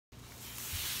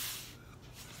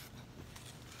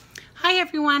Hi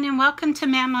everyone, and welcome to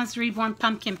Mama's Reborn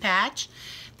Pumpkin Patch.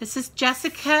 This is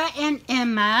Jessica and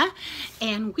Emma,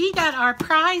 and we got our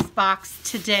prize box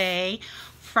today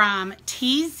from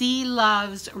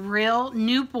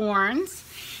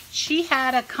Tzlovesrealnewborns. She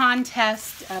had a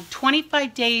contest of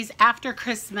 25 days after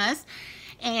Christmas,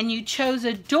 and you chose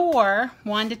a door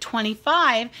 1 to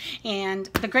 25, and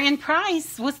the grand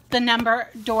prize was the number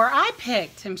door I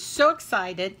picked. I'm so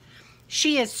excited.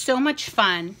 She is so much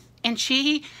fun, and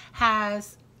she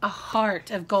has a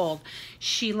heart of gold.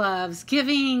 She loves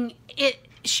giving.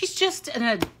 She's just an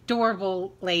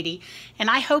adorable lady, and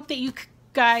I hope that you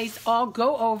guys all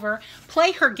go over,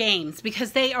 play her games,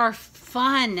 because they are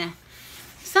fun.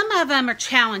 Some of them are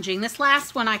challenging. This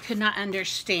last one I could not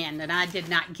understand, and I did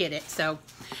not get it. So,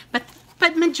 but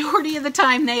majority of the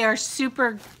time they are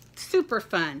super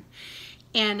fun,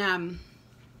 and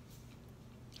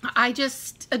I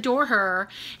just adore her.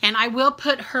 And I will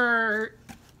put her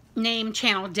name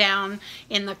channel down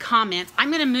in the comments. I'm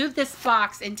going to move this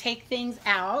box and take things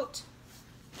out.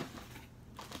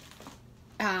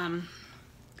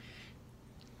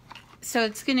 So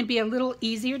it's going to be a little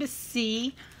easier to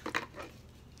see.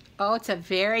 Oh, it's a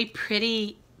very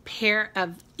pretty pair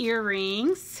of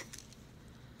earrings.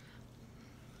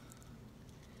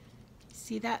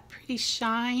 See that pretty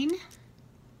shine?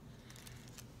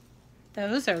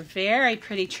 Those are very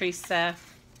pretty, Teresa.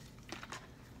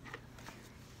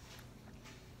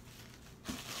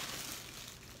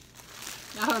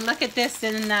 Oh, and look at this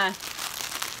in the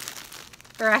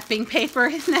wrapping paper.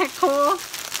 Isn't that cool?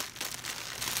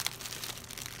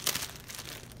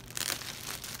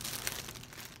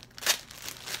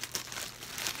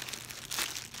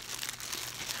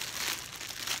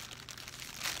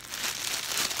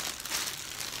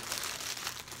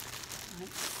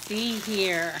 Let's see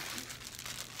here.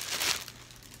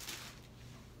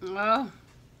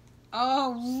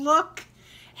 Oh, look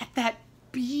at that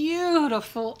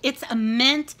beautiful. It's a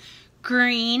mint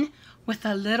green with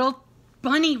a little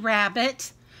bunny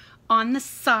rabbit on the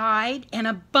side and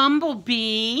a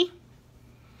bumblebee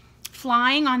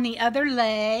flying on the other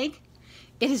leg.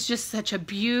 It is just such a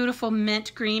beautiful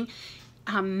mint green.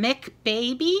 Mick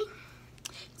baby,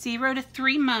 0 to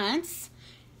 3 months.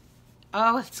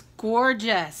 Oh, it's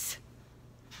gorgeous.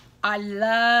 I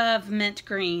love mint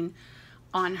green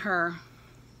on her.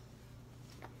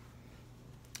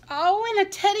 Oh, and a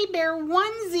teddy bear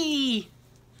onesie.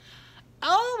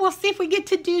 Oh, we'll see if we get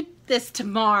to do this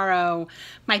tomorrow.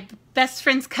 My best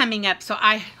friend's coming up, so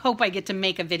I hope I get to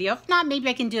make a video. If not, maybe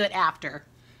I can do it after.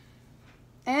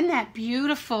 Isn't that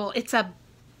beautiful? It's an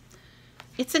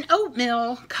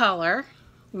oatmeal color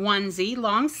onesie,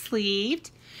 long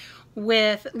sleeved,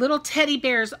 with little teddy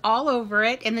bears all over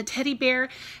it, and the teddy bear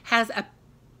has a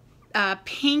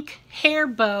pink hair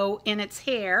bow in its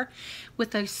hair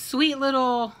with a sweet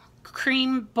little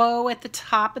cream bow at the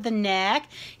top of the neck.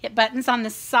 It buttons on the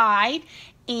side,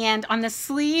 and on the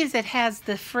sleeves it has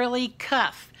the frilly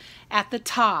cuff at the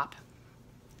top.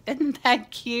 Isn't that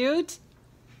cute?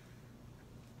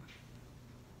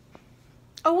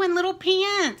 Oh, and little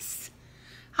pants.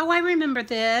 Oh, I remember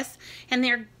this. And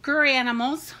they're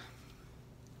Garanimals.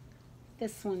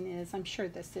 This one is, I'm sure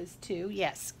this is too.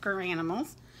 Yes,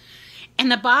 Garanimals.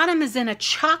 And the bottom is in a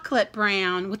chocolate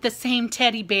brown with the same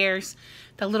teddy bears,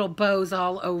 the little bows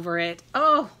all over it.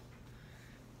 Oh,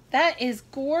 that is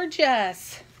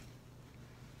gorgeous.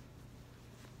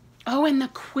 Oh, and the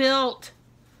quilt.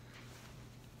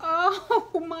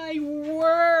 Oh, my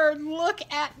word. Look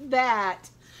at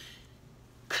that.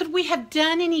 Could we have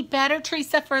done any better,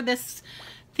 Teresa, for this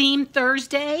theme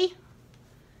Thursday?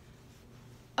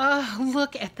 Oh,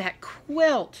 look at that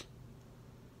quilt.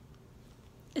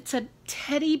 It's a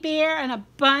teddy bear and a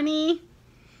bunny.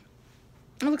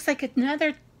 It looks like a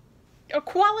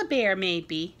koala bear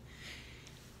maybe.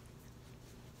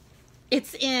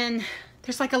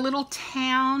 There's like a little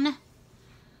town,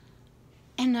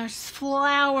 and there's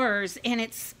flowers, and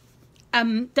it's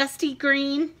dusty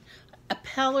green,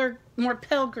 more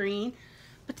pale green,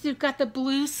 but they've got the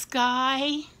blue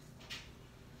sky,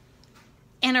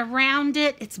 and around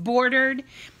it, it's bordered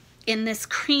in this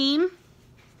cream.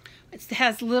 It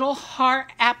has little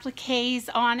heart appliques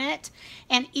on it,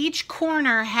 and each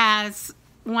corner has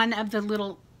one of the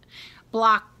little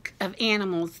block of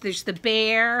animals. There's the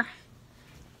bear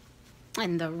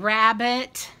and the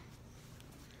rabbit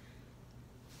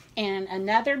and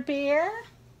another bear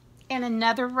and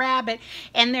another rabbit,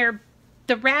 and the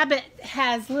rabbit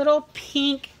has little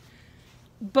pink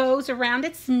bows around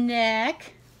its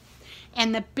neck,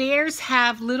 and the bears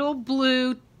have little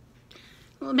blue,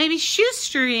 maybe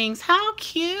shoestrings. How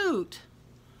cute.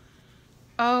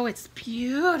 Oh, it's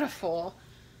beautiful.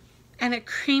 and a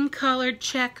cream colored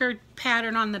checkered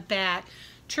pattern on the back.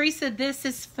 Teresa, this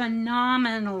is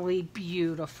phenomenally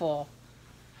beautiful.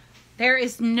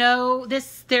 There's no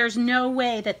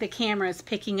way that the camera is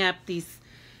picking up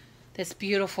this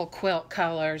beautiful quilt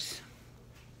colors.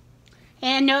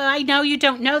 And no, I know you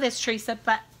don't know this, Teresa,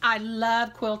 but I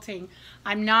love quilting.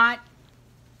 I'm not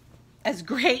as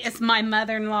great as my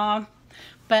mother-in-law,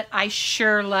 but I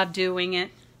sure love doing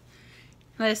it.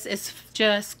 This is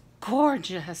just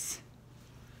gorgeous.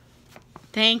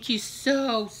 Thank you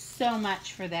so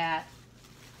much for that.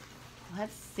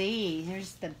 Let's see.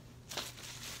 Here's the...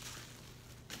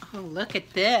 Oh, look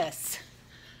at this.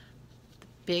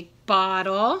 Big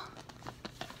bottle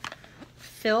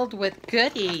filled with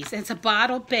goodies. It's a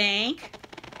bottle bank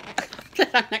that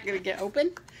I'm not going to get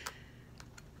open.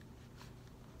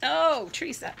 Oh,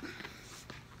 Teresa.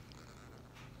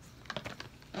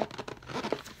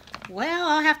 Well,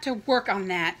 I'll have to work on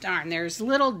that. Darn, there's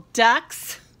little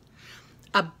ducks,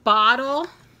 a bottle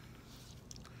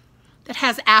that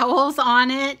has owls on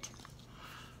it.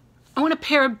 I want a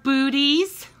pair of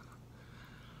booties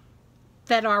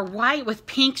that are white with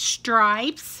pink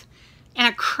stripes, and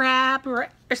a crab, or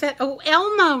is that, oh,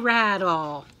 Elmo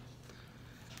rattle.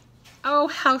 Oh,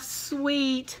 how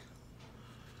sweet.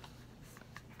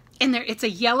 And there, it's a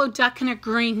yellow duck and a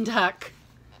green duck.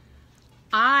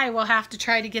 I will have to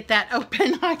try to get that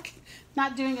open. I'm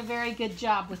not doing a very good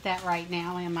job with that right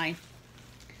now, am I?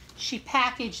 She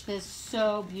packaged this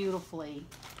so beautifully.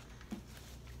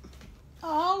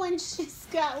 Oh, and she's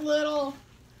got little...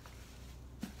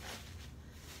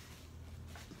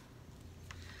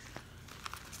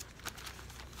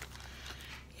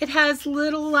 It has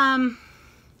little, oh,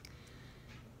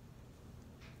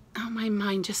 my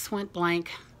mind just went blank.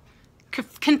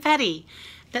 Confetti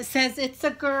that says it's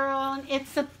a girl and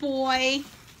it's a boy.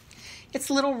 It's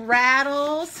little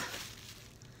rattles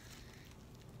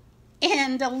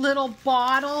and little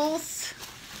bottles,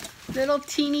 little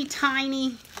teeny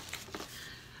tiny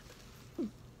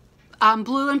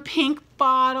blue and pink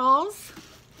bottles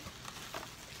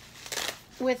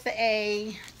with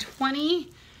a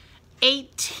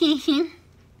 2018.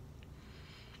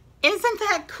 Isn't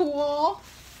that cool?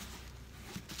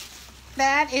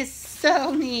 That is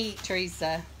so neat,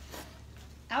 Teresa.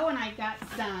 Oh, and I got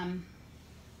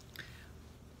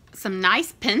some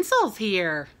nice pencils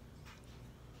here.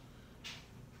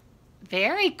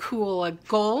 Very cool. A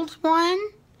gold one,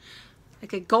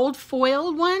 like a gold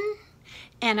foiled one,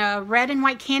 and a red and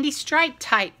white candy stripe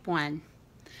type one.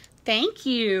 Thank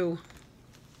you.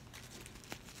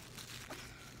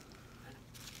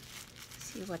 Let's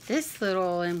see what this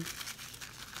little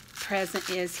present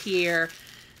is here.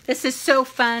 This is so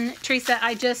fun. Teresa,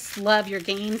 I just love your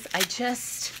games.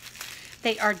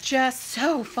 They are just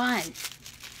so fun.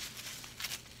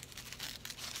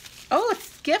 Oh,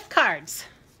 it's gift cards.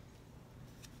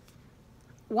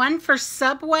 One for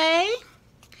Subway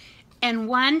and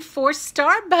one for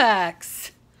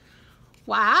Starbucks.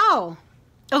 Wow.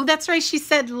 Oh, that's right. She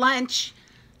said lunch.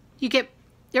 You get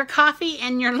your coffee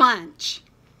and your lunch.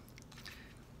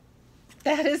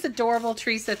 That is adorable,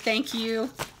 Teresa. Thank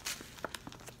you.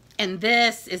 And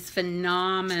this is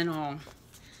phenomenal.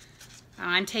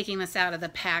 I'm taking this out of the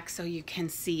pack so you can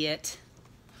see it,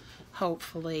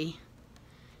 hopefully.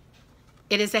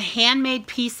 It is a handmade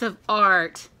piece of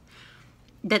art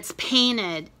that's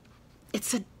painted.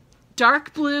 It's a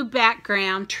dark blue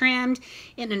background trimmed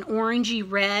in an orangey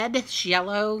red.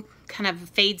 Yellow kind of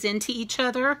fades into each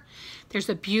other. There's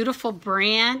a beautiful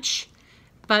branch,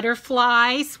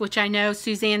 butterflies, which I know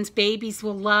Suzanne's babies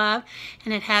will love,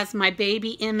 and it has my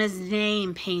baby Emma's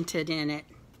name painted in it.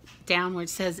 Down where it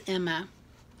says Emma.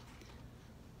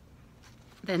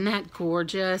 Isn't that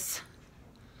gorgeous?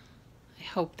 I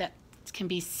hope that can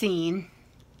be seen.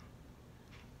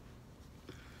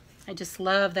 I just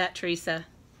love that, Teresa.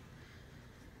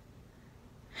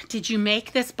 Did you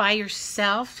make this by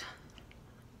yourself?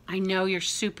 I know you're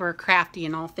super crafty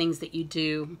in all things that you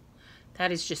do.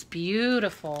 That is just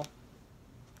beautiful.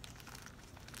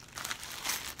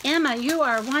 Emma, you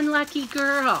are one lucky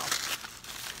girl.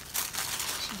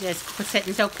 She just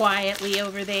sitting so quietly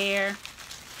over there.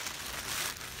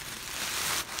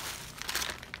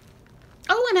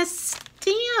 Oh, and a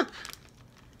stamp.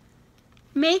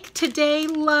 Make Today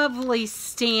Lovely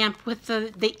stamp with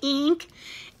the ink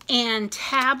and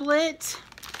tablet.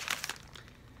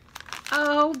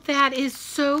 Oh, that is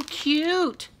so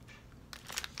cute.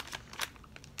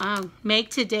 Oh,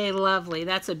 make today lovely.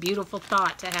 That's a beautiful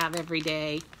thought to have every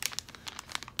day.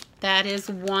 That is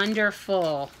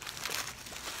wonderful.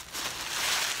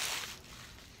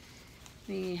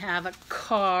 We have a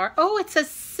card. Oh, it's a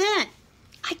scent.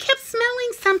 I I kept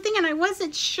smelling something and I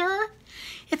wasn't sure.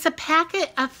 It's a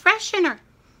packet of freshener.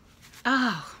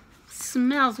 Oh,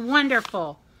 smells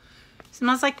wonderful.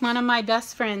 Smells like one of my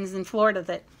best friends in Florida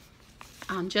that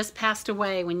just passed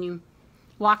away. When you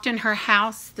walked in her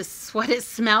house, this is what it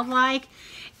smelled like,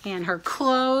 and her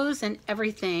clothes and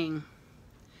everything.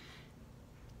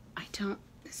 I don't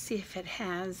see if it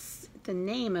has the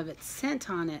name of its scent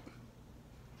on it.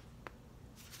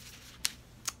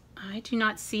 I do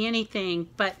not see anything,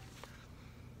 but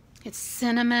it's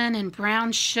cinnamon and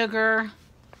brown sugar.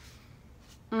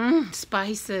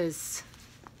 Spices.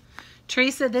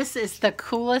 Teresa, this is the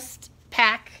coolest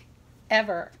pack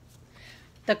ever.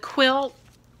 The quilt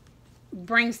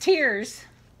brings tears.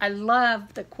 I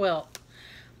love the quilt.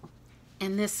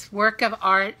 And this work of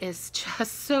art is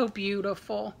just so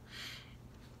beautiful.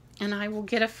 And I will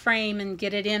get a frame and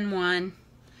get it in one.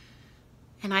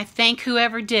 And I thank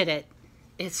whoever did it.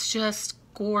 It's just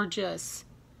gorgeous.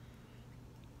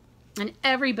 And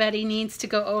everybody needs to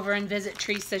go over and visit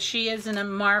Teresa. She is an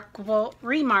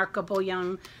remarkable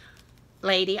young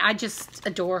lady. I just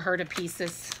adore her to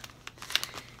pieces.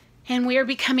 And we are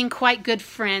becoming quite good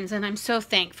friends, and I'm so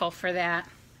thankful for that.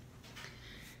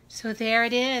 So there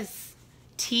it is.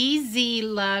 TZ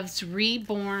loves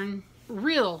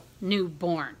real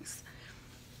newborns.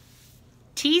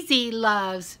 TZ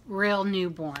loves real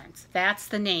newborns. That's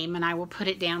the name, and I will put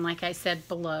it down like I said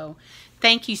below.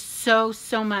 Thank you so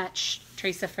much,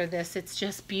 Teresa, for this. It's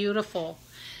just beautiful.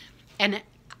 And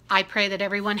I pray that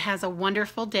everyone has a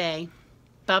wonderful day.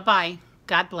 Bye-bye.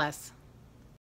 God bless.